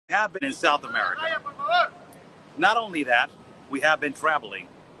have been in South America. Not only that, we have been traveling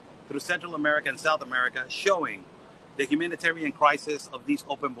through Central America and South America, showing the humanitarian crisis of these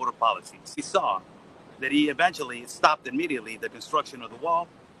open border policies. We saw that he eventually stopped immediately the construction of the wall,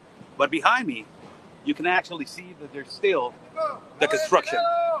 but behind me, you can actually see that there's still the construction.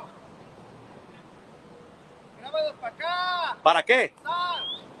 ¿Para qué?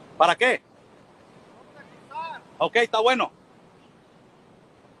 ¿Para qué? Okay, está bueno.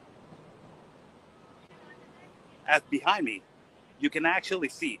 As behind me, you can actually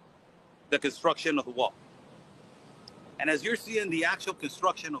see the construction of the wall. And as you're seeing the actual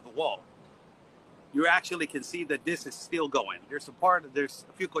construction of the wall, you actually can see that this is still going. There's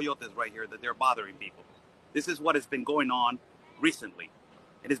a few coyotes right here that they're bothering people. This is what has been going on recently.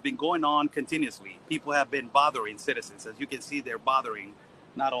 It has been going on continuously. People have been bothering citizens. As you can see, they're bothering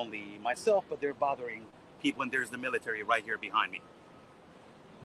not only myself, but they're bothering people, and there's the military right here behind me.